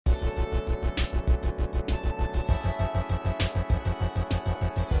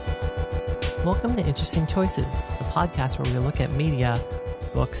Welcome to Interesting Choices, the podcast where we look at media,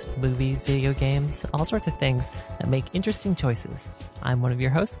 books, movies, video games, all sorts of things that make interesting choices. I'm one of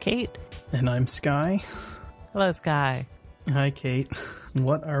your hosts, Kate. And I'm Sky. Hello, Sky. Hi, Kate.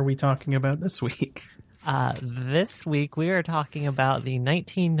 What are we talking about this week? This week we are talking about the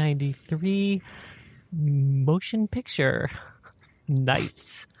 1993 motion picture,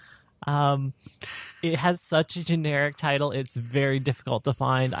 Knights. It has such a generic title, it's very difficult to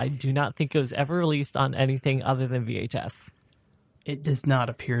find. I do not think it was ever released on anything other than VHS. It does not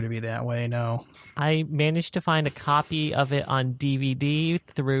appear to be that way, no. I managed to find a copy of it on DVD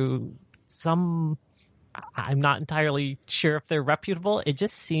through some... I'm not entirely sure if they're reputable. It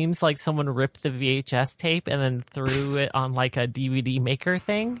just seems like someone ripped the VHS tape and then threw it on like a DVD maker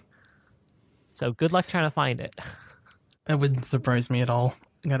thing. So good luck trying to find it. That wouldn't surprise me at all.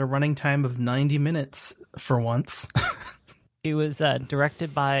 Got a running time of 90 minutes for once. It was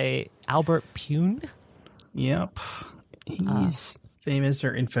directed by Albert Pune. Yep. He's famous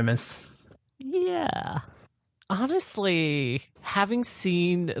or infamous. Yeah. Honestly, having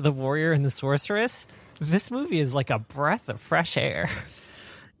seen The Warrior and the Sorceress, this movie is like a breath of fresh air.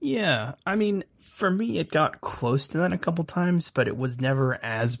 Yeah. I mean, for me, it got close to that a couple times, but it was never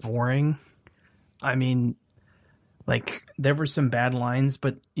as boring. I mean... Like, there were some bad lines,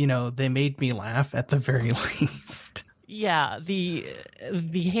 but, you know, they made me laugh at the very least. Yeah, the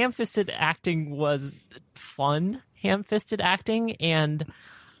ham-fisted acting was fun ham-fisted acting, and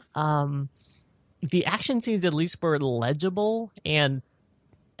the action scenes at least were legible and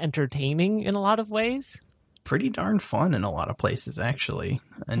entertaining in a lot of ways. Pretty darn fun in a lot of places, actually.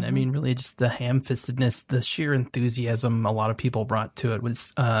 And, I mean, really just the ham-fistedness, the sheer enthusiasm a lot of people brought to it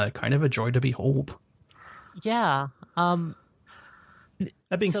was kind of a joy to behold. Yeah. That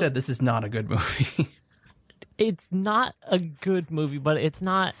being said, this is not a good movie. It's not a good movie, but it's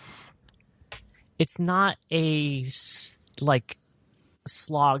not a like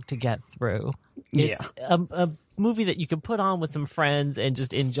slog to get through. It's a movie that you can put on with some friends and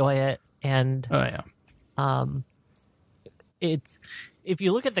just enjoy it. And it's, if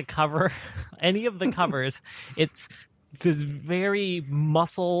you look at the cover, any of the covers, it's this very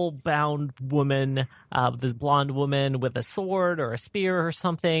muscle-bound woman, this blonde woman with a sword or a spear or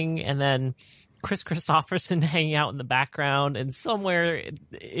something, and then Kris Kristofferson hanging out in the background, and somewhere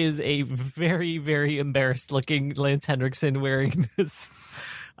is a very, very embarrassed-looking Lance Henrikson wearing this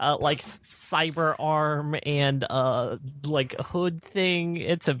like cyber arm and like hood thing.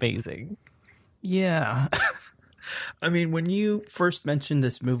 It's amazing. Yeah. I mean, when you first mentioned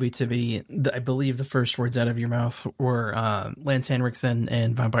this movie to me, I believe the first words out of your mouth were Lance Henrikson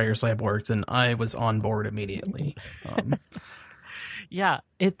and Vampire Cyborgs, and I was on board immediately. Yeah,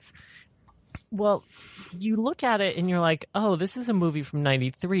 it's... Well, you look at it and you're like, oh, this is a movie from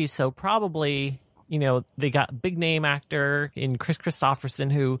 93, so probably, you know, they got a big-name actor in Kris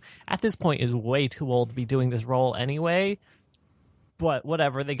Kristofferson, who at this point is way too old to be doing this role anyway. But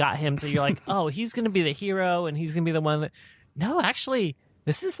whatever, they got him, so you're like, oh, he's going to be the hero, and he's going to be the one that... No, actually,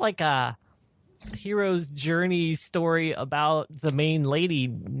 this is like a hero's journey story about the main lady,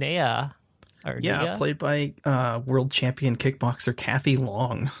 Nea. Yeah, played by world champion kickboxer Kathy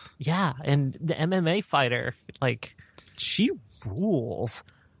Long. Yeah, and the MMA fighter, like, she rules.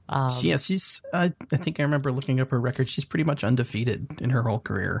 She's... I think I remember looking up her record. She's pretty much undefeated in her whole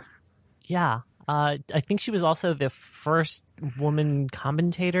career. Yeah. I think she was also the first woman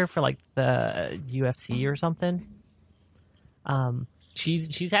commentator for like the UFC or something.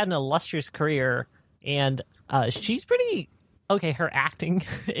 She's had an illustrious career, and she's pretty okay. Her acting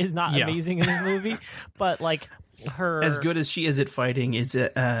is not amazing in this movie, but like her, as good as she is at fighting, is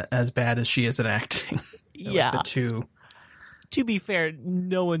as bad as she is at acting. Yeah, like the two. To be fair,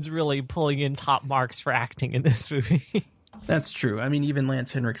 no one's really pulling in top marks for acting in this movie. That's true. I mean, even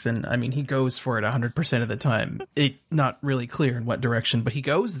Lance Henrikson, I mean, he goes for it 100% of the time. It's not really clear in what direction, but he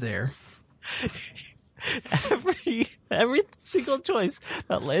goes there. Every single choice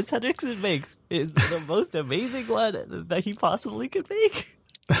that Lance Henrikson makes is the most amazing one that he possibly could make.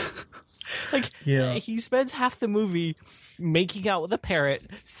 He spends half the movie making out with a parrot,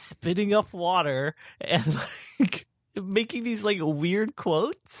 spitting up water, and like making these like weird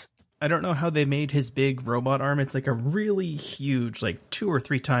quotes. I don't know how they made his big robot arm. It's like a really huge, like 2 or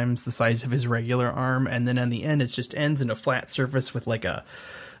 3 times the size of his regular arm. And then on the end, it just ends in a flat surface with like a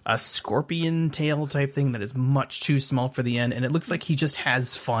scorpion tail type thing that is much too small for the end. And it looks like he just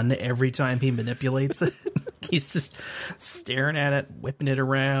has fun every time he manipulates it. He's just staring at it, whipping it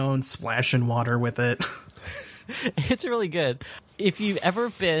around, splashing water with it. It's really good. If you've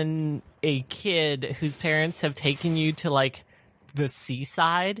ever been a kid whose parents have taken you to like the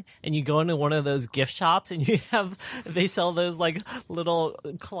seaside, and you go into one of those gift shops, and they sell those like little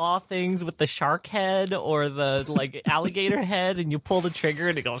claw things with the shark head or the like alligator head, and you pull the trigger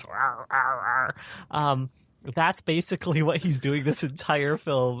and it goes rawr, rawr, rawr. That's basically what he's doing this entire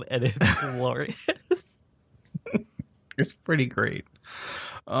film, and it's glorious. It's pretty great.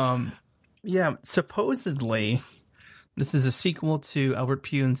 Yeah, supposedly this is a sequel to Albert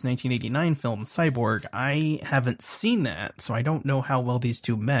Pune's 1989 film Cyborg. I haven't seen that, so I don't know how well these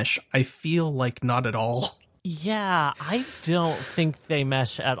two mesh. I feel like not at all. Yeah, I don't think they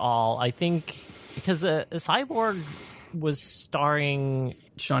mesh at all. I think because Cyborg was starring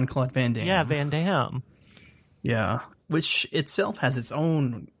Jean-Claude Van Damme. Yeah, Van Damme. Yeah, which itself has its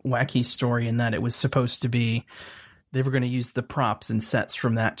own wacky story in that it was supposed to be they were going to use the props and sets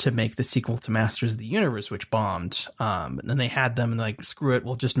from that to make the sequel to Masters of the Universe, which bombed. And then they had them and like, screw it,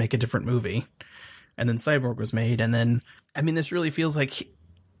 we'll just make a different movie. And then Cyborg was made. And then, I mean, this really feels like,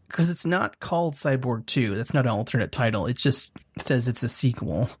 because it's not called Cyborg 2. That's not an alternate title. It just says it's a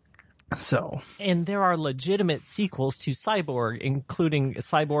sequel. So, and there are legitimate sequels to Cyborg, including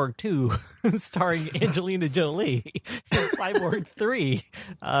Cyborg 2, starring Angelina Jolie, and Cyborg 3,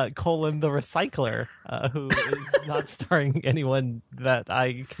 the Recycler, who is not starring anyone that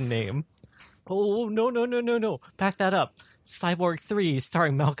I can name. Oh, no. Back that up. Cyborg 3,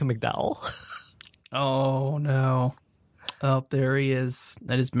 starring Malcolm McDowell. Oh, no. Oh, there he is.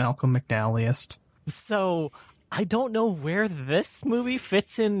 That is Malcolm McDowelliest. So I don't know where this movie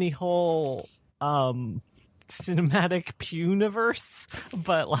fits in the whole cinematic Pune-verse,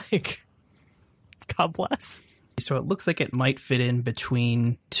 but like, God bless. So it looks like it might fit in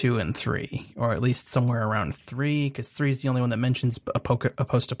between 2 and 3, or at least somewhere around 3, because 3 is the only one that mentions a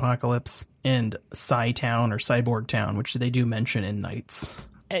post-apocalypse, and Sci-Town or Cyborg Town, which they do mention in Knights.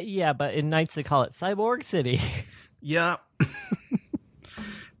 Yeah, but in Knights they call it Cyborg City. Yeah.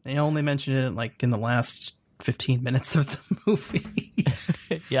 They only mention it like in the last 15 minutes of the movie.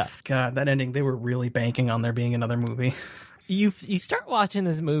 Yeah. God, that ending, they were really banking on there being another movie. You start watching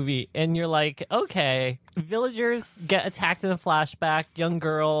this movie and you're like, okay, villagers get attacked in a flashback, young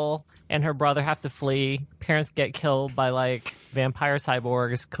girl and her brother have to flee, parents get killed by like vampire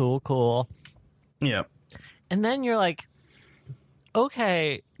cyborgs, cool. Yeah. And then you're like,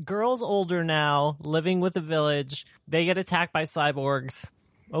 okay, girl's older now, living with the village, they get attacked by cyborgs.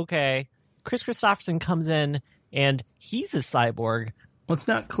 Okay. Kris Kristofferson comes in and he's a cyborg. Well, it's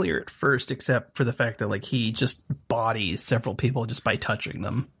not clear at first, except for the fact that like he just bodies several people just by touching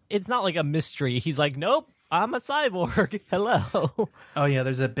them. It's not like a mystery. He's like, nope, I'm a cyborg. Hello. Oh yeah,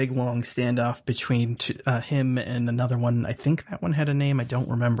 there's a big long standoff between him and another one. I think that one had a name. I don't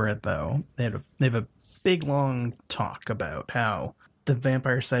remember it though. They have a big long talk about how the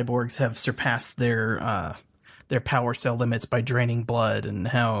vampire cyborgs have surpassed their power cell limits by draining blood, and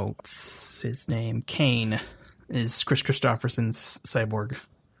how what's his name, Kane, is Kris Kristofferson's cyborg.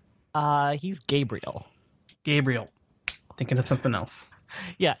 He's Gabriel. Thinking of something else.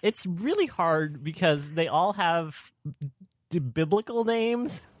 Yeah, it's really hard because they all have biblical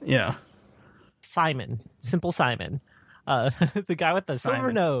names. Yeah. Simple Simon. The guy with the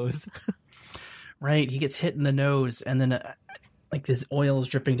silver nose. Right, he gets hit in the nose, and then like this oil is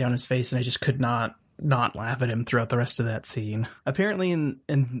dripping down his face, and I just could not laugh at him throughout the rest of that scene. Apparently, and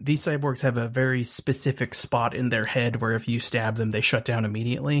these cyborgs have a very specific spot in their head where if you stab them, they shut down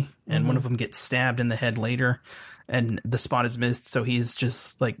immediately. And one of them gets stabbed in the head later, and the spot is missed, so he's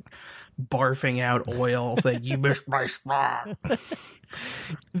just like barfing out oil, saying, "You missed my spot."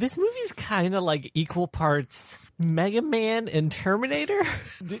 This movie's kind of like equal parts Mega Man and Terminator,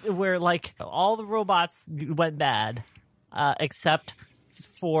 where like all the robots went bad, except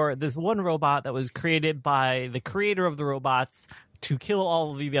for this one robot that was created by the creator of the robots to kill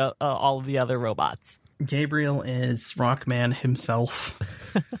all of the other robots. Gabriel is Rockman himself.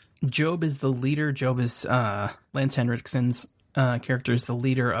 Job is the leader. Job is Lance Henrikson's character is the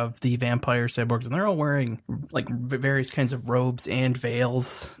leader of the vampire cyborgs, and they're all wearing like various kinds of robes and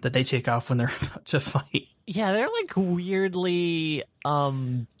veils that they take off when they're about to fight. Yeah, they're like weirdly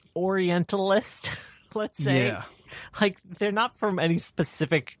Orientalist, let's say. Yeah. Like, they're not from any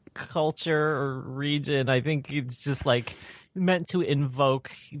specific culture or region. I think it's just, like, meant to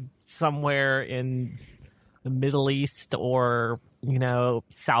invoke somewhere in the Middle East or, you know,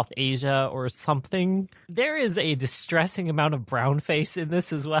 South Asia or something. There is a distressing amount of brown face in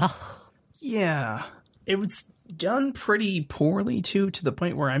this as well. Yeah. It was done pretty poorly, too, to the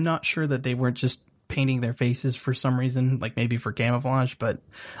point where I'm not sure that they weren't just painting their faces for some reason, like maybe for camouflage, but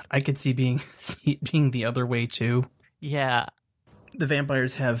I could see being the other way too. Yeah. The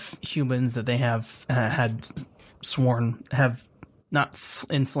vampires have humans that they have had sworn have not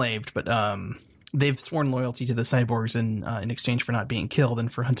enslaved, but they've sworn loyalty to the cyborgs in exchange for not being killed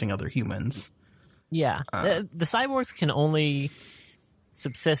and for hunting other humans. Yeah. The cyborgs can only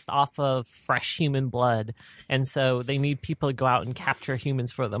subsist off of fresh human blood, and so they need people to go out and capture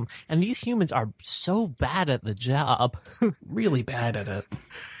humans for them. And these humans are so bad at the job. Really bad at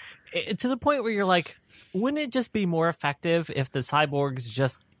it. To the point where you're like, wouldn't it just be more effective if the cyborgs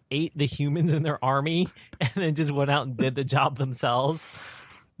just ate the humans in their army and then just went out and did the job themselves?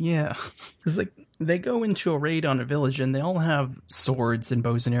 Yeah. It's like they go into a raid on a village and they all have swords and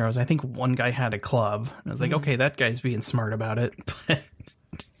bows and arrows. I think one guy had a club. And I was like, okay, that guy's being smart about it. But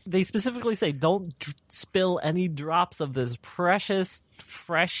they specifically say, don't spill any drops of this precious,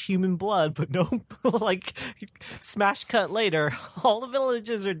 fresh human blood, but don't, like, smash cut later. All the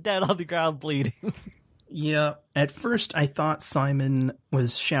villagers are dead on the ground bleeding. Yeah. At first, I thought Simon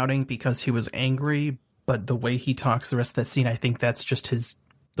was shouting because he was angry, but the way he talks the rest of that scene, I think that's just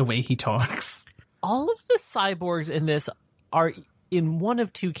the way he talks. All of the cyborgs in this are in one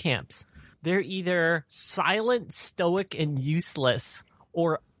of two camps. They're either silent, stoic, and useless,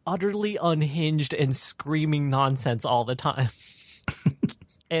 or utterly unhinged and screaming nonsense all the time.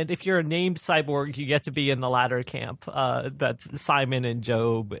 And if you're a named cyborg, you get to be in the latter camp. That's Simon and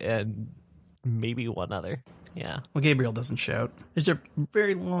Job and maybe one other. Yeah. Well, Gabriel doesn't shout. There's a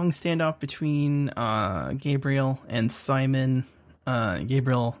very long standoff between Gabriel and Simon.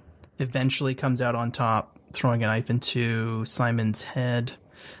 Gabriel eventually comes out on top, throwing a knife into Simon's head.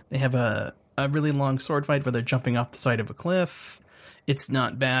 They have a really long sword fight where they're jumping off the side of a cliff. It's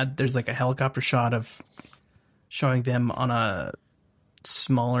not bad. There's like a helicopter shot of showing them on a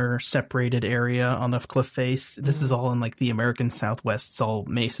smaller separated area on the cliff face. This is all in like the American Southwest. It's all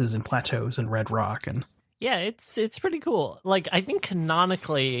mesas and plateaus and red rock. And yeah, it's pretty cool. Like, I think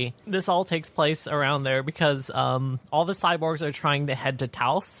canonically this all takes place around there because all the cyborgs are trying to head to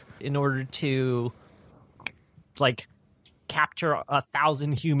Taos in order to like capture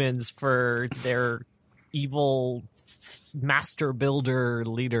 1,000 humans for their evil master builder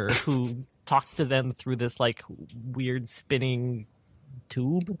leader who talks to them through this like weird spinning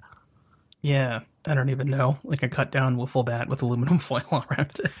tube. Yeah, I don't even know. Like a cut down wiffle bat with aluminum foil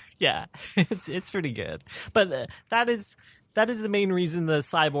around it. Yeah, it's pretty good. But that is the main reason the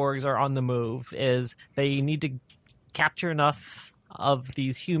cyborgs are on the move, is they need to capture enough of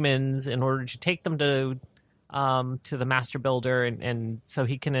these humans in order to take them to the master builder, and so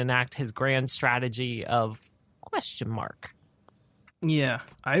he can enact his grand strategy of question mark. Yeah,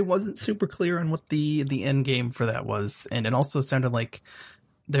 I wasn't super clear on what the end game for that was, and it also sounded like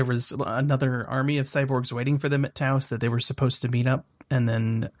there was another army of cyborgs waiting for them at Taos that they were supposed to meet up and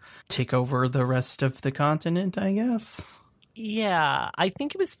then take over the rest of the continent, I guess. Yeah, I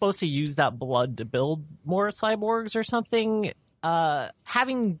think it was supposed to use that blood to build more cyborgs or something.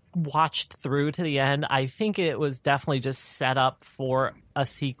 Having watched through to the end, I think it was definitely just set up for a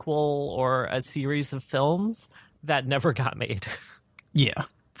sequel or a series of films that never got made. Yeah,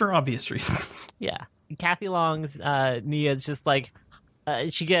 for obvious reasons. Yeah. Kathy Long's Nia is just like,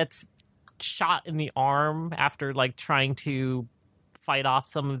 she gets shot in the arm after like trying to fight off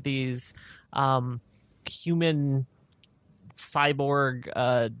some of these human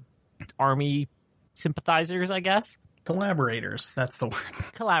cyborg army sympathizers, I guess. Collaborators, that's the word.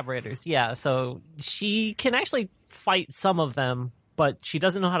 Collaborators, yeah. So she can actually fight some of them, but she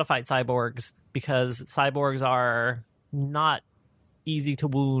doesn't know how to fight cyborgs because cyborgs are not easy to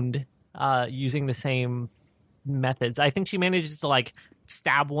wound using the same methods. I think she manages to like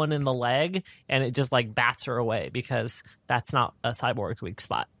stab one in the leg and it just like bats her away because that's not a cyborg's weak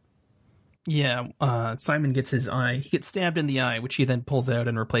spot. Yeah, Simon gets his eye. He gets stabbed in the eye, which he then pulls out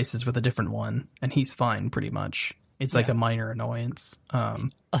and replaces with a different one, and he's fine pretty much. It's like a minor annoyance.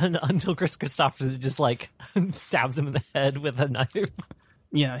 Until Kris Kristofferson just like stabs him in the head with a knife.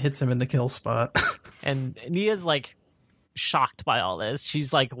 Yeah, hits him in the kill spot. And Nia's like shocked by all this.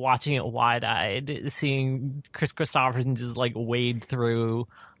 She's like watching it wide-eyed, seeing Kris Kristofferson just like wade through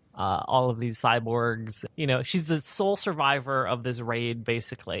all of these cyborgs. You know, she's the sole survivor of this raid,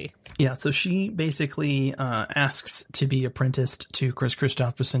 basically. Yeah, so she basically asks to be apprenticed to Kris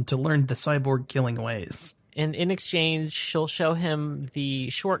Kristofferson to learn the cyborg killing ways. And in exchange, she'll show him the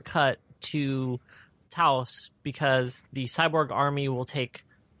shortcut to Taos because the cyborg army will take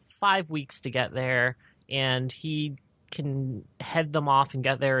 5 weeks to get there, and he can head them off and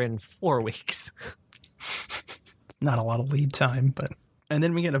get there in 4 weeks. Not a lot of lead time, but... And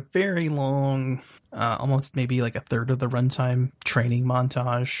then we get a very long, almost maybe like a third of the runtime training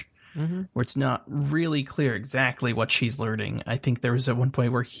montage, where it's not really clear exactly what she's learning. I think there was at one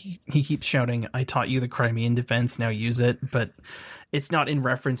point where he keeps shouting, "I taught you the Crimean defense, now use it." But it's not in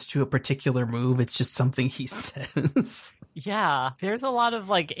reference to a particular move. It's just something he says. Yeah, there's a lot of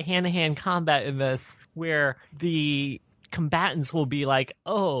like hand-to-hand combat in this where the combatants will be like,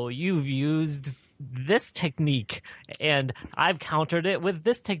 oh, you've used this technique and I've countered it with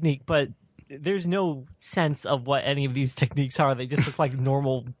this technique, but there's no sense of what any of these techniques are. They just look like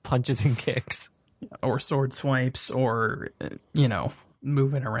normal punches and kicks. Or sword swipes or, you know,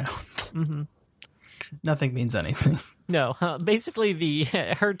 moving around. Mm-hmm. Nothing means anything. No, basically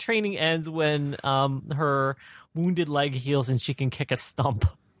her training ends when her wounded leg heals and she can kick a stump.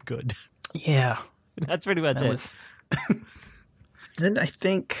 Good. Yeah. That's pretty much it. Then I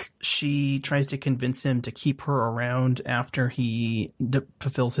think she tries to convince him to keep her around after he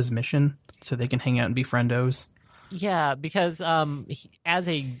fulfills his mission so they can hang out and be friendos. Yeah, because as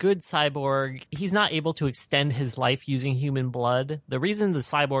a good cyborg, he's not able to extend his life using human blood. The reason the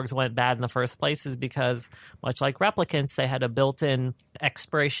cyborgs went bad in the first place is because, much like replicants, they had a built-in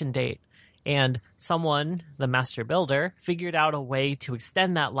expiration date. And someone, the master builder, figured out a way to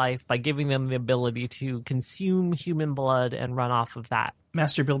extend that life by giving them the ability to consume human blood and run off of that.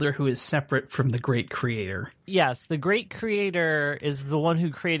 Master builder who is separate from the great creator. Yes, the great creator is the one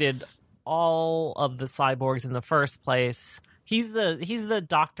who created all of the cyborgs in the first place. He's the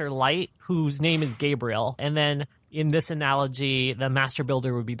Dr. Light, whose name is Gabriel. And then in this analogy, the master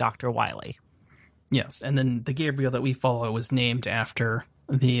builder would be Dr. Wily. Yes, and then the Gabriel that we follow was named after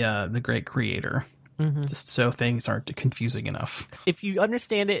the great creator. Mm-hmm. Just so things aren't confusing enough. If you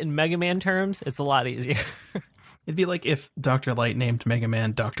understand it in Mega Man terms, it's a lot easier. It'd be like if Dr. Light named Mega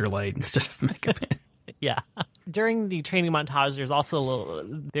Man Dr. Light instead of Mega Man. Yeah. During the training montage,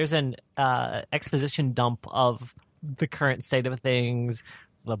 there's an exposition dump of the current state of things,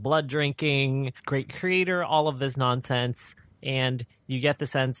 the blood drinking, great creator, all of this nonsense, and you get the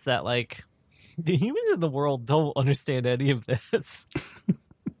sense that like the humans in the world don't understand any of this.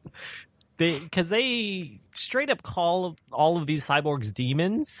 Because they straight up call all of these cyborgs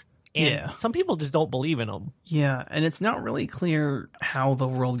demons. And some people just don't believe in them. Yeah, and it's not really clear how the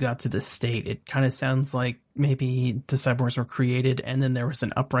world got to this state. It kind of sounds like maybe the cyborgs were created and then there was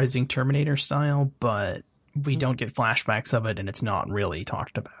an uprising Terminator style, but we don't get flashbacks of it and it's not really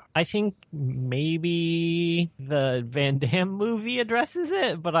talked about. I think maybe the Van Damme movie addresses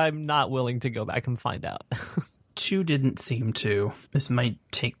it, but I'm not willing to go back and find out. 2 didn't seem to. This might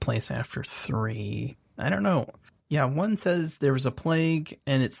take place after 3. I don't know. Yeah, 1 says there was a plague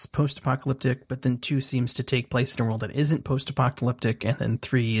and it's post-apocalyptic, but then 2 seems to take place in a world that isn't post-apocalyptic, and then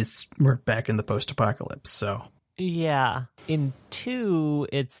 3 is we're back in the post-apocalypse, so. Yeah. In 2,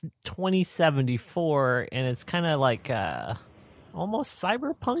 it's 2074, and it's kind of like almost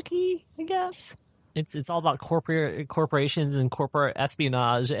cyberpunky, I guess. It's all about corporations and corporate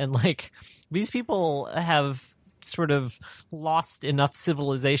espionage, and like these people have sort of lost enough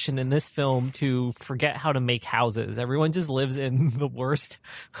civilization in this film to forget how to make houses. Everyone just lives in the worst,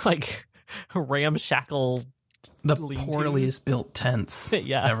 like, ramshackle, the poorliest built tents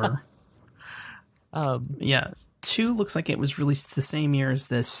ever. Yeah, 2 looks like it was released the same year as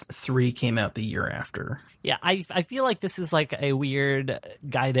this. 3 came out the year after. Yeah, I feel like this is like a weird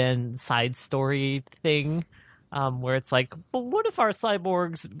Gaiden side story thing, where it's like, well, what if our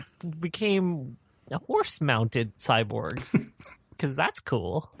cyborgs became horse-mounted cyborgs? Because that's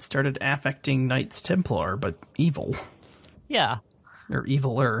cool. Started affecting Knights Templar, but evil. Yeah. Or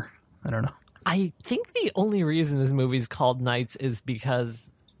eviler. I don't know. I think the only reason this movie's called Knights is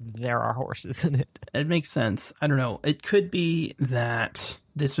because there are horses in it. It makes sense. I don't know. It could be that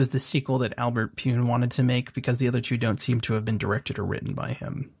this was the sequel that Albert Pune wanted to make because the other 2 don't seem to have been directed or written by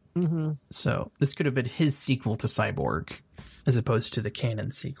him. Mm-hmm. So this could have been his sequel to Cyborg as opposed to the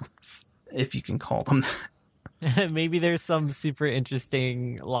canon sequels, if you can call them that. Maybe there's some super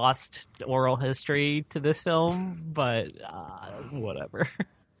interesting lost oral history to this film, but whatever.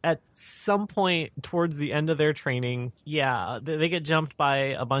 At some point towards the end of their training, they get jumped by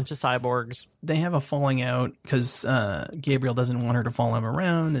a bunch of cyborgs. They have a falling out because Gabriel doesn't want her to follow him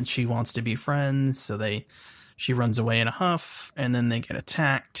around, and she wants to be friends, so she runs away in a huff, and then they get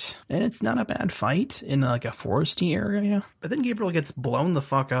attacked. And it's not a bad fight in like a foresty area. But then Gabriel gets blown the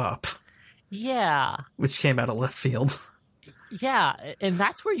fuck up. Yeah. Which came out of left field. Yeah, and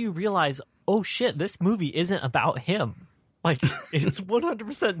that's where you realize, oh shit, this movie isn't about him. Like, it's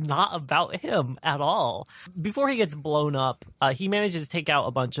 100% not about him at all. Before he gets blown up, he manages to take out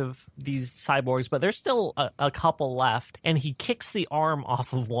a bunch of these cyborgs, but there's still a couple left, and he kicks the arm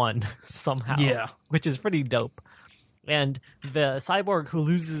off of one somehow. Yeah. Which is pretty dope. And the cyborg who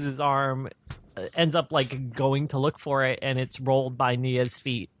loses his arm ends up, like, going to look for it, and it's rolled by Nia's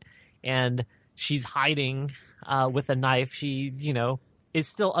feet. And she's hiding with a knife. She, is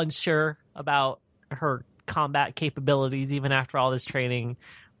still unsure about her combat capabilities even after all this training.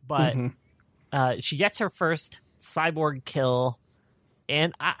 But she gets her first cyborg kill.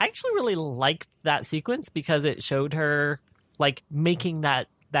 And I actually really liked that sequence because it showed her like making that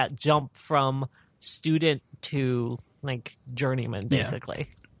jump from student to like journeyman, basically.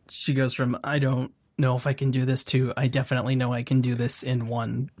 Yeah. She goes from, I don't know if I can do this, to I definitely know I can do this in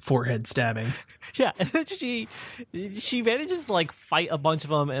one forehead stabbing. Yeah, and then she manages to like fight a bunch of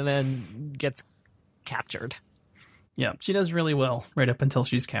them and then gets captured. Yeah, she does really well right up until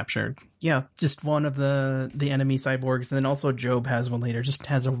she's captured. Yeah, just one of the enemy cyborgs, and then also Job has one later, just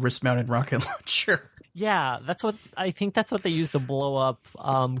has a wrist-mounted rocket launcher. Yeah, I think that's what they used to blow up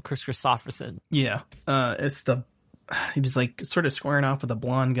Kris Kristofferson. Yeah, he was like sort of squaring off with a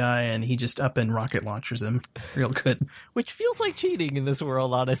blonde guy, and he just up and rocket launchers him real good. Which feels like cheating in this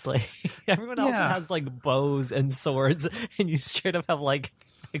world, honestly. Everyone else has like bows and swords, and you straight up have like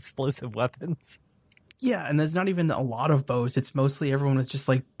explosive weapons. Yeah, and there's not even a lot of bows. It's mostly everyone with just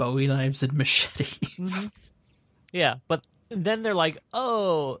like Bowie knives and machetes. Mm-hmm. Yeah, but then they're like,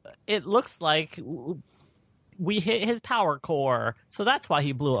 oh, it looks like we hit his power core, so that's why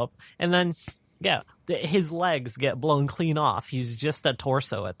he blew up. And then, yeah, his legs get blown clean off. He's just a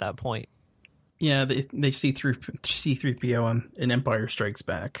torso at that point. Yeah, they see through C-3PO in Empire Strikes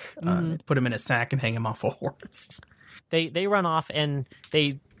Back. They put him in a sack and hang him off a horse. They run off and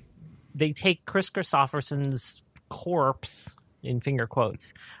they take Kris Kristofferson's corpse, in finger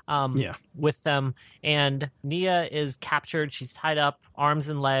quotes, with them. And Nia is captured. She's tied up, arms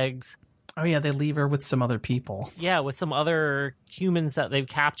and legs. Oh, yeah, they leave her with some other people. Yeah, with some other humans that they've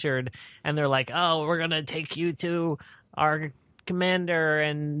captured. And they're like, oh, we're going to take you to our commander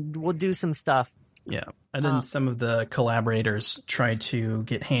and we'll do some stuff. Yeah, and then some of the collaborators try to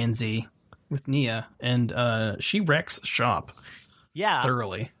get handsy with Nia, and she wrecks shop. Yeah.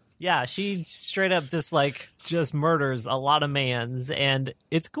 Thoroughly. Yeah, she straight up just murders a lot of mans, and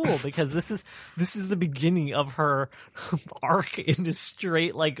it's cool because this is the beginning of her arc into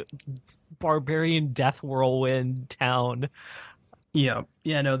straight like barbarian death whirlwind town. Yeah,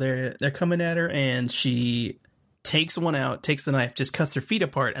 no, they're coming at her, and she takes one out, takes the knife, just cuts her feet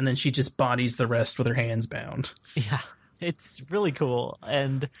apart, and then she just bodies the rest with her hands bound. Yeah, it's really cool,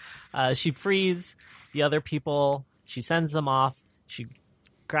 and she frees the other people. She sends them off. She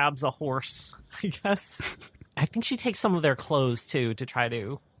grabs a horse, I guess. I think she takes some of their clothes, too, to try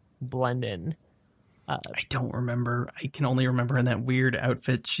to blend in. I don't remember. I can only remember in that weird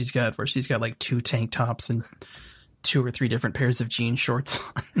outfit she's got, where she's got like 2 tank tops and 2 or 3 different pairs of jean shorts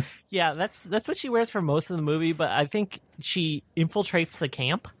on. Yeah, that's what she wears for most of the movie, but I think she infiltrates the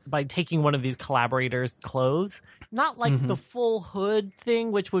camp by taking one of these collaborators' clothes. Not like the full hood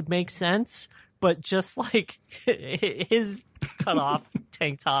thing, which would make sense, but just like his cut off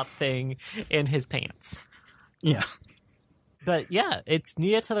tank top thing and his pants. Yeah. But yeah, it's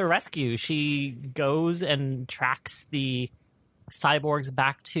Nia to the rescue. She goes and tracks the cyborgs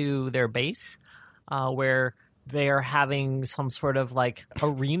back to their base, where they're having some sort of like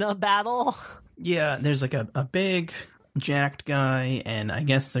arena battle. Yeah, there's like a big jacked guy, and I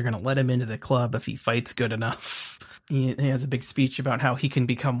guess they're going to let him into the club if he fights good enough. He has a big speech about how he can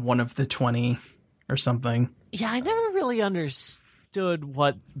become one of the 20 or something. Yeah, I never really understood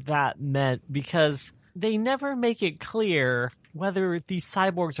what that meant because they never make it clear whether these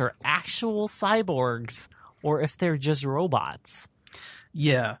cyborgs are actual cyborgs or if they're just robots.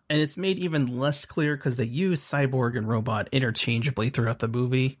 Yeah, and it's made even less clear because they use cyborg and robot interchangeably throughout the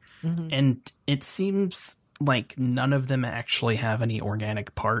movie. And it seems like none of them actually have any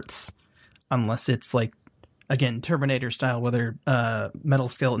organic parts unless it's like, again, Terminator style, where they're metal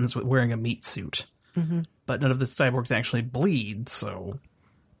skeletons wearing a meat suit. But none of the cyborgs actually bleed, so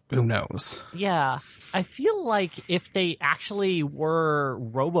who knows? Yeah, I feel like if they actually were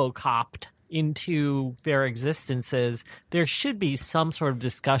RoboCopped into their existences, there should be some sort of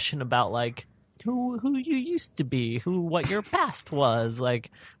discussion about like who you used to be, what your past was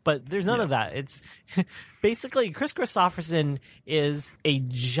like. But there's none of that. It's basically Kris Kristofferson is a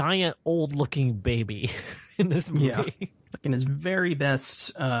giant old looking baby in this movie. Yeah. In his very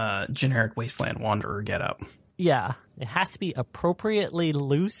best generic Wasteland Wanderer getup. Yeah, it has to be appropriately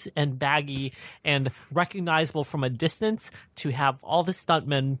loose and baggy and recognizable from a distance to have all the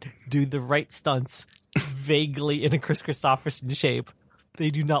stuntmen do the right stunts vaguely in a Kris Kristofferson shape.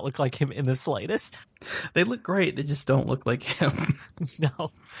 They do not look like him in the slightest. They look great. They just don't look like him.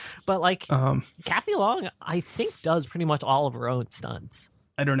 No. But like Kathy Long, I think, does pretty much all of her own stunts.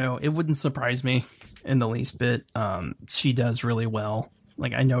 I don't know. It wouldn't surprise me in the least bit. She does really well.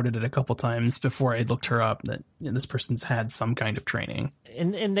 Like, I noted it a couple times before I looked her up that this person's had some kind of training.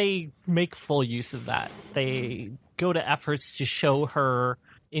 And they make full use of that. They go to efforts to show her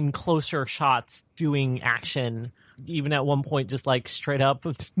in closer shots doing action, even at one point just like straight up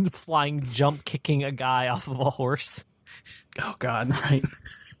flying jump kicking a guy off of a horse. Oh God, right.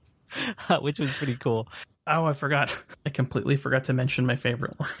 Which was pretty cool. Oh, I forgot. I completely forgot to mention my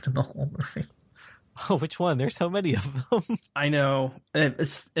favorite line in the whole movie. Oh, which one? There's so many of them. I know.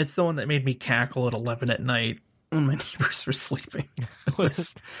 It's the one that made me cackle at 11 at night when my neighbors were sleeping.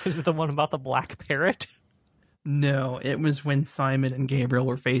 Was it the one about the black parrot? No, it was when Simon and Gabriel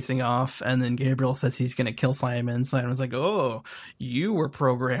were facing off, and then Gabriel says he's going to kill Simon. Simon was like, oh, you were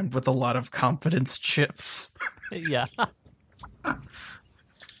programmed with a lot of confidence chips. Yeah.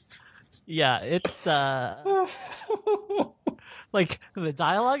 Yeah, it's like the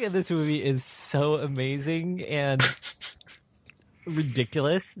dialogue in this movie is so amazing and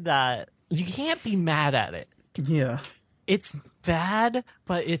ridiculous that you can't be mad at it. Yeah. It's bad,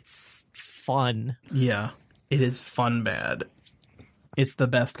 but it's fun. Yeah. It is fun bad. It's the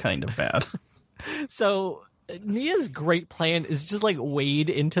best kind of bad. So Nia's great plan is just like wade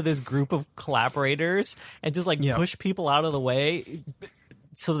into this group of collaborators and just like push people out of the way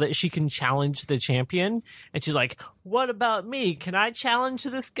so that she can challenge the champion. And she's like, what about me? Can I challenge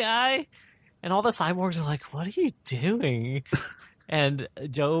this guy? And all the cyborgs are like, what are you doing? And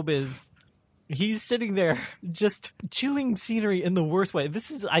Job he's sitting there just chewing scenery in the worst way.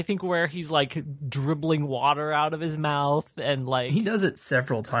 This is, I think, where he's like dribbling water out of his mouth and like... He does it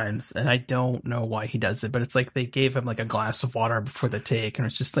several times, and I don't know why he does it, but it's like they gave him like a glass of water before the take, and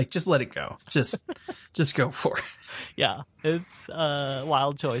it's just like, just let it go. Just go for it. Yeah, it's a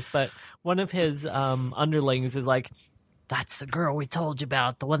wild choice. But one of his underlings is like, that's the girl we told you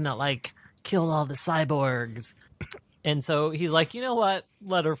about, the one that like killed all the cyborgs. And so he's like, you know what?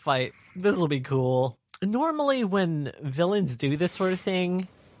 Let her fight. This will be cool. Normally when villains do this sort of thing,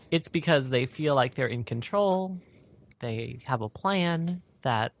 it's because they feel like they're in control. They have a plan,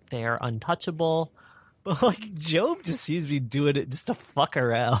 that they're untouchable. But like Job just seems to be doing it just to fuck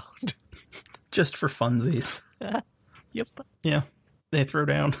around. Just for funsies. Yep. Yeah. They throw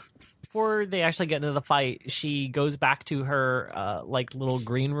down. Before they actually get into the fight, she goes back to her like little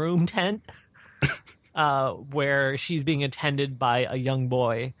green room tent. Where she's being attended by a young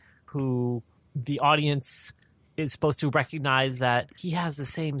boy who the audience is supposed to recognize that he has the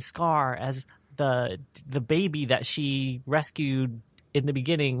same scar as the baby that she rescued in the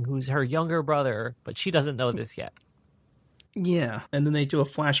beginning, who's her younger brother, but she doesn't know this yet. Yeah, and then they do a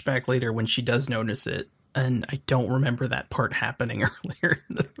flashback later when she does notice it, and I don't remember that part happening earlier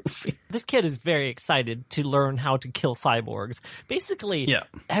in the movie. This kid is very excited to learn how to kill cyborgs. Basically,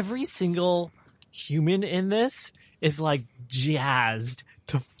 every single human in this is like jazzed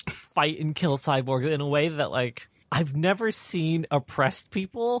to fight and kill cyborgs in a way that like I've never seen oppressed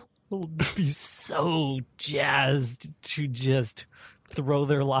people be so jazzed to just throw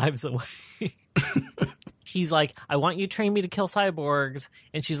their lives away. He's like, I want you to train me to kill cyborgs.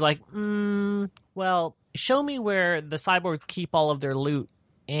 And she's like, well, show me where the cyborgs keep all of their loot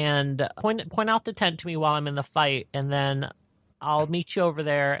and point out the tent to me while I'm in the fight, and then I'll meet you over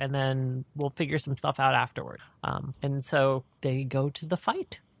there, and then we'll figure some stuff out afterward. And so they go to the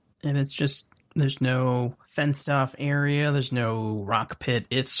fight. And it's just, there's no fenced off area. There's no rock pit.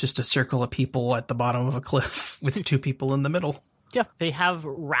 It's just a circle of people at the bottom of a cliff with two people in the middle. Yeah, they have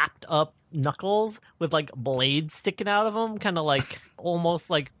wrapped up Knuckles with like blades sticking out of them, kind of like almost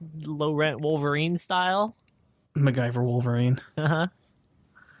like low rent Wolverine style. MacGyver Wolverine. Uh-huh.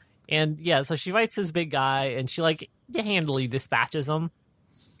 And yeah, so she fights this big guy, and she like handily dispatches him.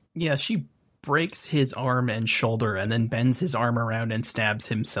 Yeah, she breaks his arm and shoulder and then bends his arm around and stabs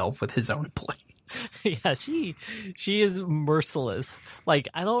himself with his own blades. Yeah, she is merciless. Like,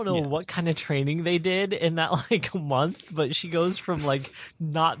 I don't know what kind of training they did in that like month, but she goes from like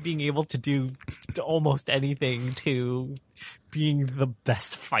not being able to do almost anything to being the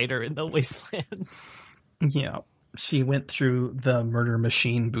best fighter in the wastelands. Yeah, she went through the murder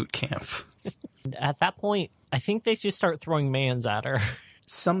machine boot camp. At that point, I think they just start throwing mans at her.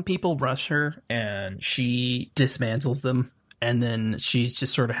 Some people rush her, and she dismantles them, and then she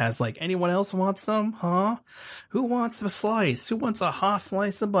just sort of has like, anyone else want some, huh? Who wants a slice? Who wants a hot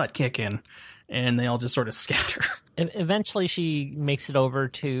slice of butt kicking? And they all just sort of scatter. And eventually she makes it over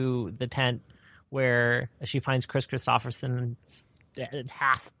to the tent where she finds Kris Kristofferson's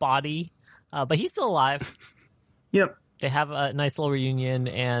half body, but he's still alive. Yep. They have a nice little reunion,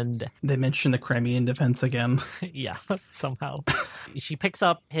 and they mention the Crimean defense again. Yeah, somehow. She picks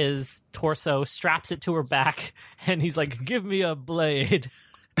up his torso, straps it to her back, and he's like, "Give me a blade."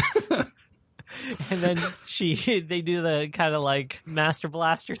 And then they do the kind of like Master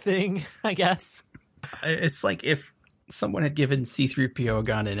Blaster thing, I guess. It's like if someone had given C-3PO a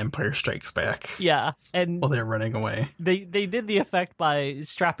gun in Empire Strikes Back. Yeah, and while they're running away. They did the effect by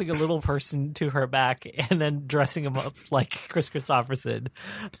strapping a little person to her back and then dressing him up like Kris Kristofferson.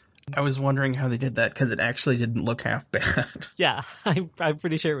 I was wondering how they did that because it actually didn't look half bad. Yeah, I'm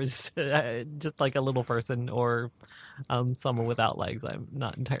pretty sure it was just like a little person or someone without legs. I'm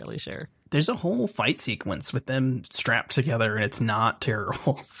not entirely sure. There's a whole fight sequence with them strapped together, and it's not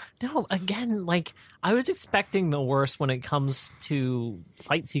terrible. No, again, like, I was expecting the worst when it comes to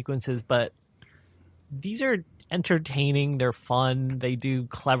fight sequences, but these are entertaining. They're fun. They do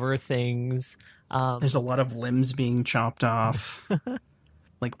clever things. There's a lot of limbs being chopped off.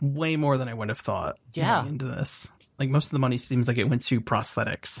 Like, way more than I would have thought going into this. Like, most of the money seems like it went to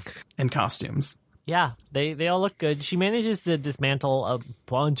prosthetics and costumes. Yeah, they all look good. She manages to dismantle a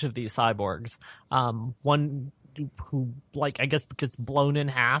bunch of these cyborgs. One who, like, I guess gets blown in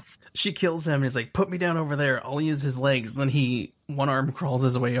half. She kills him and is like, put me down over there. I'll use his legs. Then one arm crawls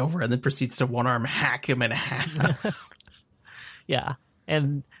his way over and then proceeds to one arm hack him in half. Yeah.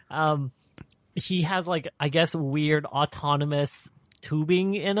 And he has, like, I guess, weird autonomous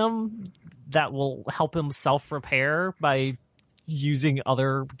tubing in him that will help him self-repair by using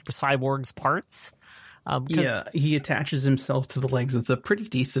other cyborgs' parts. Yeah, he attaches himself to the legs with a pretty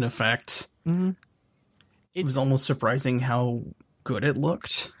decent effect. Mm-hmm. It was almost surprising how good it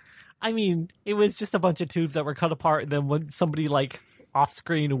looked. I mean, it was just a bunch of tubes that were cut apart, and then when somebody, like,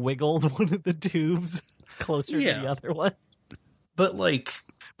 off-screen wiggled one of the tubes closer to the other one. But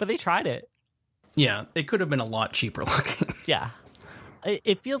they tried it. Yeah, it could have been a lot cheaper looking. Yeah.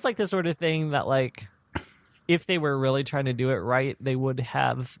 It feels like the sort of thing that, like, if they were really trying to do it right, they would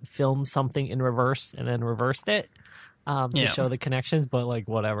have filmed something in reverse and then reversed it to show the connections. But, like,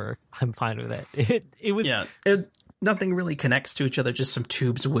 whatever, I'm fine with it. It was nothing really connects to each other. Just some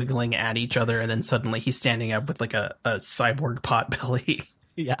tubes wiggling at each other, and then suddenly he's standing up with like a cyborg pot belly.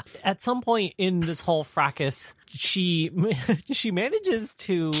 Yeah. At some point in this whole fracas, she manages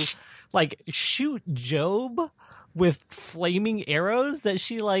to, like, shoot Job with flaming arrows that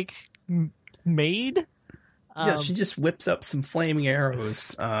she, like, made. Yeah, she just whips up some flaming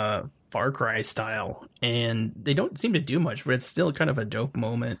arrows, Far Cry style, and they don't seem to do much, but it's still kind of a dope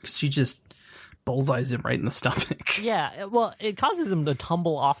moment. She just bullseyes him right in the stomach. Yeah, well, it causes him to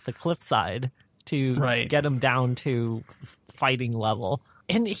tumble off the cliffside to get him down to fighting level.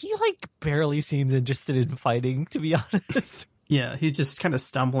 And he, like, barely seems interested in fighting, to be honest. Yeah, he's just kind of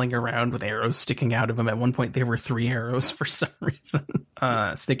stumbling around with arrows sticking out of him. At one point, there were 3 arrows for some reason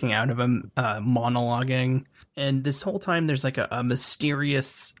sticking out of him, monologuing. And this whole time, there's like a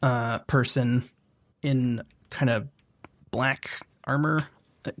mysterious person in kind of black armor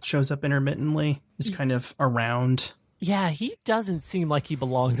that shows up intermittently. Just kind of around. Yeah, he doesn't seem like he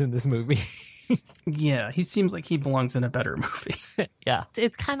belongs in this movie. Yeah, he seems like he belongs in a better movie. Yeah,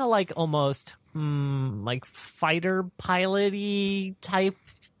 it's kind of like almost like fighter pilot-y type,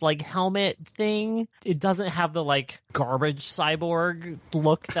 like, helmet thing. It doesn't have the, like, garbage cyborg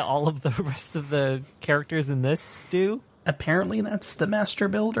look that all of the rest of the characters in this do. Apparently that's the master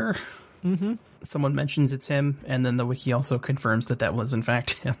builder. Mm-hmm. Someone mentions it's him, and then the wiki also confirms that was in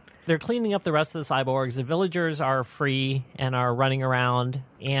fact him. They're cleaning up the rest of the cyborgs. The villagers are free and are running around.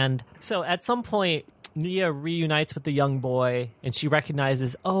 And so at some point, Nia reunites with the young boy, and she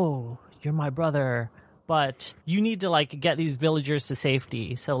recognizes, oh, you're my brother, but you need to, like, get these villagers to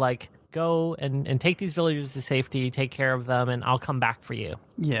safety. So, like, go and take these villagers to safety, take care of them, and I'll come back for you.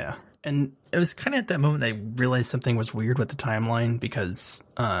 Yeah. And it was kind of at that moment I realized something was weird with the timeline, because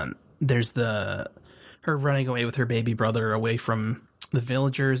there's her running away with her baby brother away from the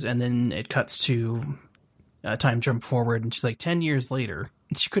villagers, and then it cuts to a time jump forward, and she's like 10 years later.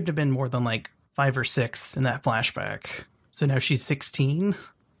 She couldn't have been more than like 5 or 6 in that flashback. So now she's 16.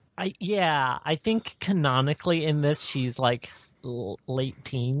 I think canonically in this she's like late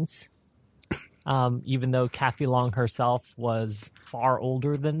teens. Even though Kathy Long herself was far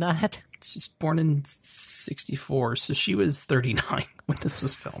older than that. She's born in 64, so she was 39 when this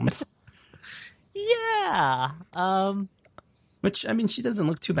was filmed. Yeah. Which, I mean, she doesn't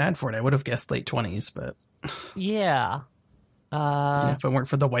look too bad for it. I would have guessed late 20s, but... Yeah. If it weren't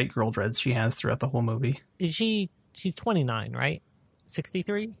for the white girl dreads she has throughout the whole movie. She's 29, right?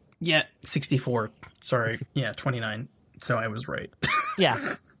 63? Yeah, 64. Sorry. Yeah, 29. So I was right.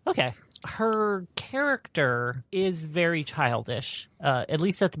 Yeah. Okay. Her character is very childish, at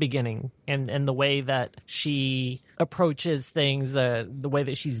least at the beginning, and the way that she approaches things, the way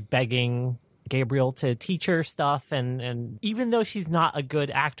that she's begging Gabriel to teach her stuff, and even though she's not a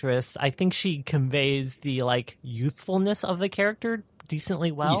good actress, I think she conveys the like youthfulness of the character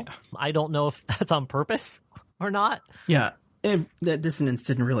decently well. Yeah. I don't know if that's on purpose or not. Yeah. And that dissonance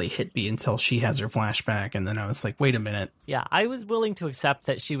didn't really hit me until she has her flashback, and then I was like, wait a minute. Yeah, I was willing to accept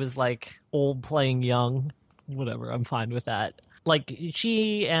that she was like old playing young. Whatever, I'm fine with that. Like,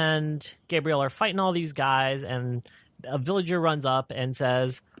 she and Gabriel are fighting all these guys, and a villager runs up and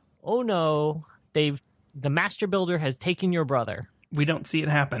says, oh no, the master builder has taken your brother. We don't see it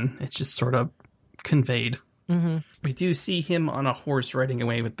happen. It's just sort of conveyed. Mm-hmm. We do see him on a horse riding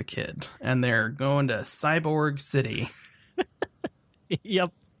away with the kid, and they're going to Cyborg City.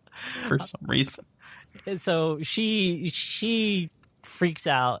 Yep. For some reason. So she freaks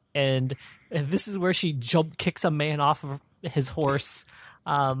out, and this is where she jump kicks a man off of his horse.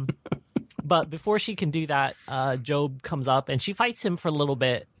 But before she can do that, Job comes up and she fights him for a little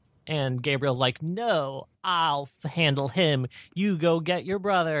bit. And Gabriel's like, no, I'll handle him. You go get your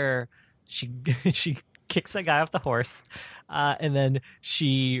brother. She kicks that guy off the horse. And then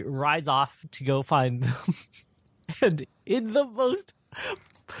she rides off to go find them. And in the most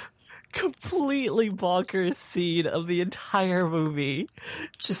completely bonkers scene of the entire movie,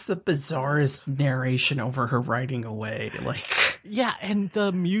 just the bizarrest narration over her riding away, like, yeah, and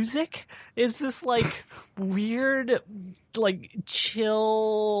the music is this like weird, like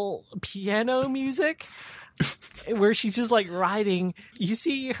chill piano music where she's just like riding. You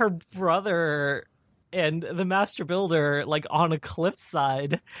see her brother and the master builder like on a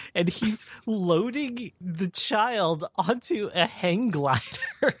cliffside, and he's loading the child onto a hang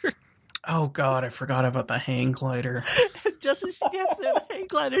glider. Oh god, I forgot about the hang glider. Just as she gets there, the hang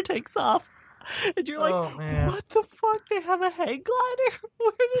glider takes off. And you're like, oh, what the fuck? They have a hang glider?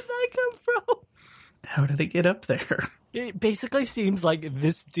 Where did that come from? How did it get up there? It basically seems like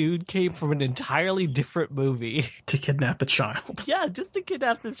this dude came from an entirely different movie. To kidnap a child. Yeah, just to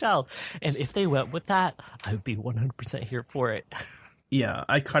kidnap the child. And if they went with that, I would be 100% here for it. Yeah,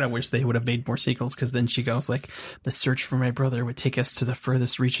 I kind of wish they would have made more sequels, because then she goes like, the search for my brother would take us to the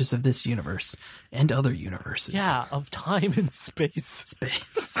furthest reaches of this universe and other universes. Yeah, of time and space.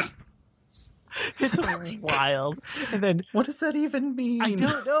 Space. It's wild. And then, what does that even mean? I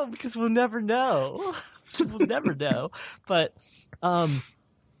don't know, because we'll never know. We'll never know. But,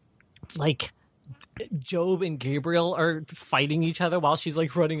 like, Job and Gabriel are fighting each other while she's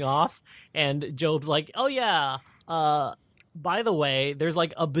like running off, and Job's like, oh yeah, by the way, there's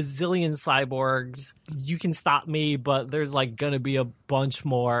like a bazillion cyborgs. You can stop me, but there's like gonna be a bunch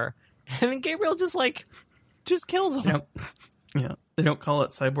more. And then Gabriel just kills him. Yep. Yeah. They don't call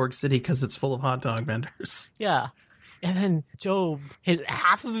it Cyborg City because it's full of hot dog vendors. Yeah. And then Job,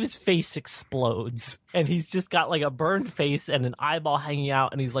 half of his face explodes, and he's just got like a burned face and an eyeball hanging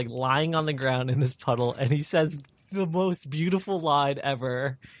out, and he's like lying on the ground in this puddle, and he says the most beautiful line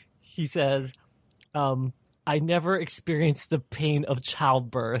ever. He says, I never experienced the pain of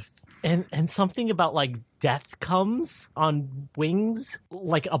childbirth. And something about like death comes on wings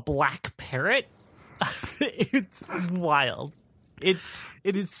like a black parrot. It's wild. It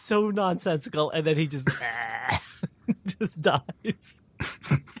is so nonsensical, and then he just just dies.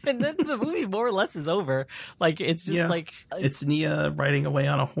 And then the movie more or less is over. Like, it's just like... It's Nia riding away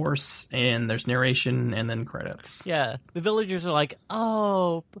on a horse, and there's narration, and then credits. Yeah. The villagers are like,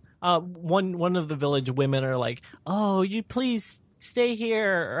 oh... one of the village women are like, oh, you please stay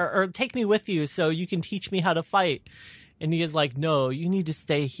here, or take me with you so you can teach me how to fight. And Nia's like, no, you need to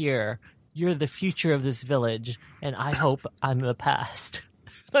stay here. You're the future of this village, and I hope I'm the past.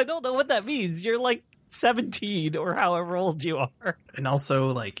 I don't know what that means. You're like 17 or however old you are. And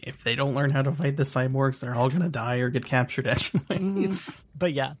also, like, if they don't learn how to fight the cyborgs, they're all gonna die or get captured anyways.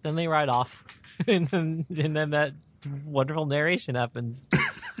 But yeah, then they ride off. and then that wonderful narration happens.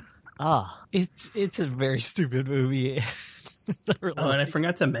 It's a very stupid movie. And I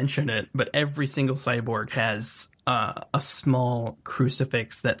forgot to mention it, but every single cyborg has a small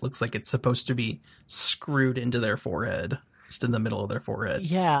crucifix that looks like it's supposed to be screwed into their forehead, just in the middle of their forehead.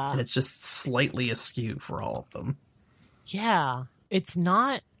 Yeah. And it's just slightly askew for all of them. Yeah. It's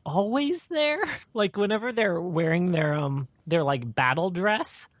not always there. Like, whenever they're wearing their like battle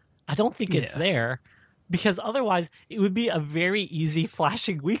dress, I don't think it's there. Because otherwise, it would be a very easy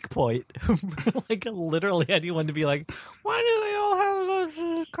flashing weak point. Like, literally anyone to be like, why do they all have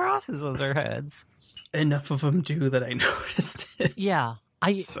those crosses on their heads? Enough of them do that I noticed it. Yeah.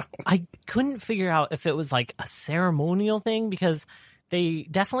 I couldn't figure out if it was like a ceremonial thing, because they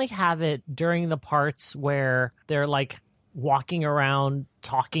definitely have it during the parts where they're like walking around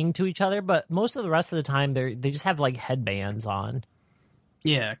talking to each other, but most of the rest of the time they just have like headbands on.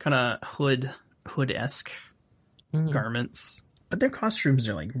 Yeah, kind of hood-esque garments. But their costumes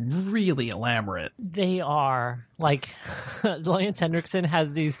are like really elaborate. They are. Like, Lance Henrikson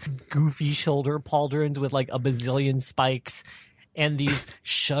has these goofy shoulder pauldrons with like a bazillion spikes and these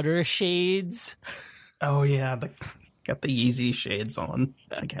shutter shades. Oh yeah, got the Yeezy shades on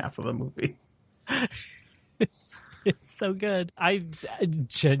like half of the movie. It's so good. I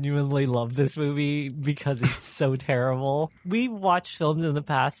genuinely love this movie because it's so terrible. We've watched films in the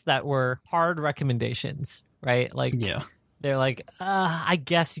past that were hard recommendations, right? Like, yeah. They're like, I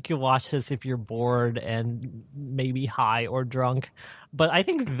guess you could watch this if you're bored and maybe high or drunk. But I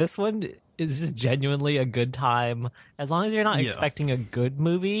think this one is just genuinely a good time. As long as you're not expecting a good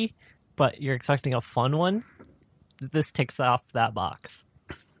movie, but you're expecting a fun one, this ticks off that box.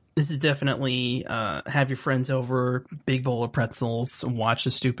 This is definitely have your friends over, big bowl of pretzels, watch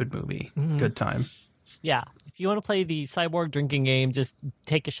a stupid movie. Good time. Yeah. If you want to play the cyborg drinking game, just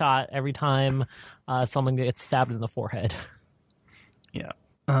take a shot every time someone gets stabbed in the forehead. Yeah.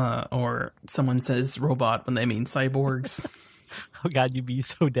 Or someone says robot when they mean cyborgs. Oh, God, you'd be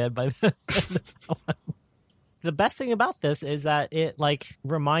so dead by the end of that one. The best thing about this is that it like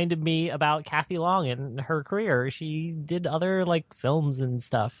reminded me about Kathy Long and her career. She did other like films and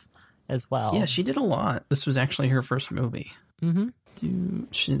stuff as well. Yeah, she did a lot. This was actually her first movie. Mm-hmm.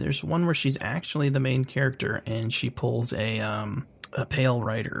 There's one where she's actually the main character and she pulls a pale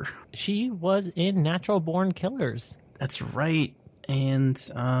rider. She was in Natural Born Killers. That's right. And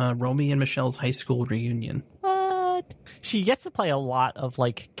Romy and Michelle's high school reunion. What? She gets to play a lot of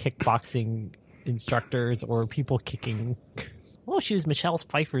like kickboxing instructors or people kicking. Oh, she was Michelle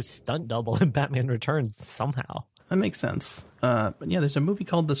Pfeiffer's stunt double in Batman Returns somehow. That makes sense. But yeah, there's a movie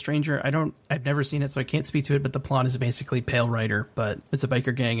called The Stranger. I've never seen it, so I can't speak to it, but the plot is basically Pale Rider, but it's a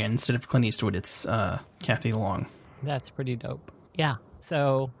biker gang, and instead of Clint Eastwood, it's Kathy Long. That's pretty dope. Yeah.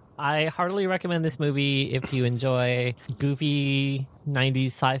 So I heartily recommend this movie if you enjoy goofy 90s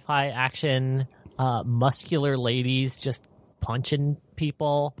sci-fi action, muscular ladies just punching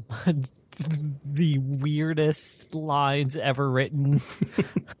people. The weirdest lines ever written.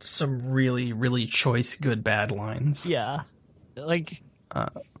 Some really, really choice good bad lines. Yeah. Like, or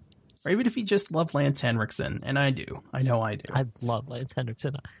even if you just love Lance Henrikson, and I do. I know I do. I love Lance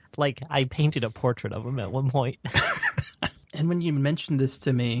Henrikson. Like, I painted a portrait of him at one point. And when you mentioned this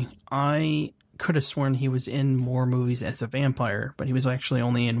to me, I could have sworn he was in more movies as a vampire, but he was actually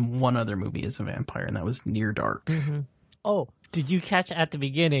only in one other movie as a vampire, and that was Near Dark. Mm-hmm. Oh, did you catch at the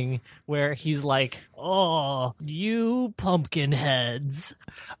beginning where he's like, "Oh, you pumpkin heads"?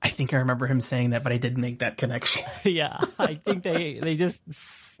 I think I remember him saying that, but I didn't make that connection. Yeah, I think they just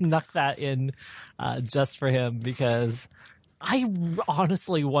snuck that in just for him, because I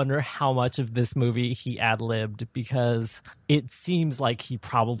honestly wonder how much of this movie he ad-libbed, because it seems like he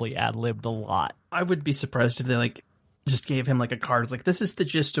probably ad-libbed a lot. I would be surprised if they just gave him a card. It's like, this is the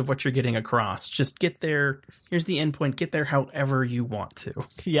gist of what you're getting across. Just get there. Here's the end point. Get there however you want to.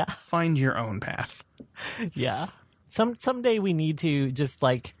 Yeah. Find your own path. Yeah. Someday we need to just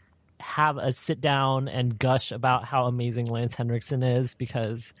have a sit down and gush about how amazing Lance Henrikson is,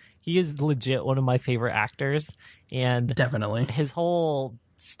 because he is legit one of my favorite actors. And definitely his whole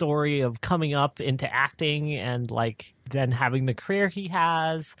story of coming up into acting and then having the career he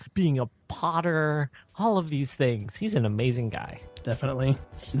has, being a potter, all of these things. He's an amazing guy. Definitely.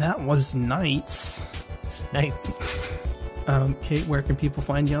 That was Nights. Nice. Kate, where can people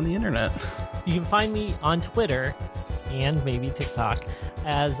find you on the internet? You can find me on Twitter and maybe TikTok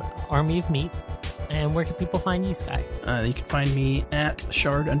as Army of Meat. And where can people find you, Sky? You can find me at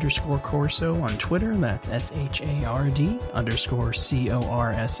Shard_Corso on Twitter. That's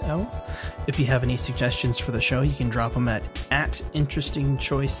SHARD_CORSL. If you have any suggestions for the show, you can drop them at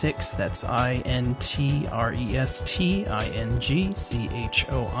InterestingChoice6. That's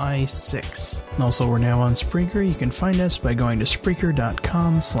INTRESTINGCHOI6. Also, we're now on Spreaker. You can find us by going to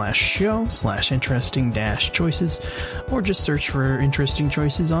Spreaker.com/show/interesting-choices, or just search for Interesting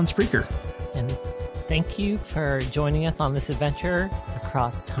Choices on Spreaker. And thank you for joining us on this adventure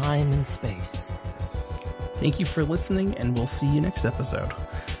across time and space. Thank you for listening, and we'll see you next episode. All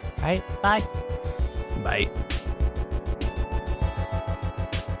right, bye. Bye.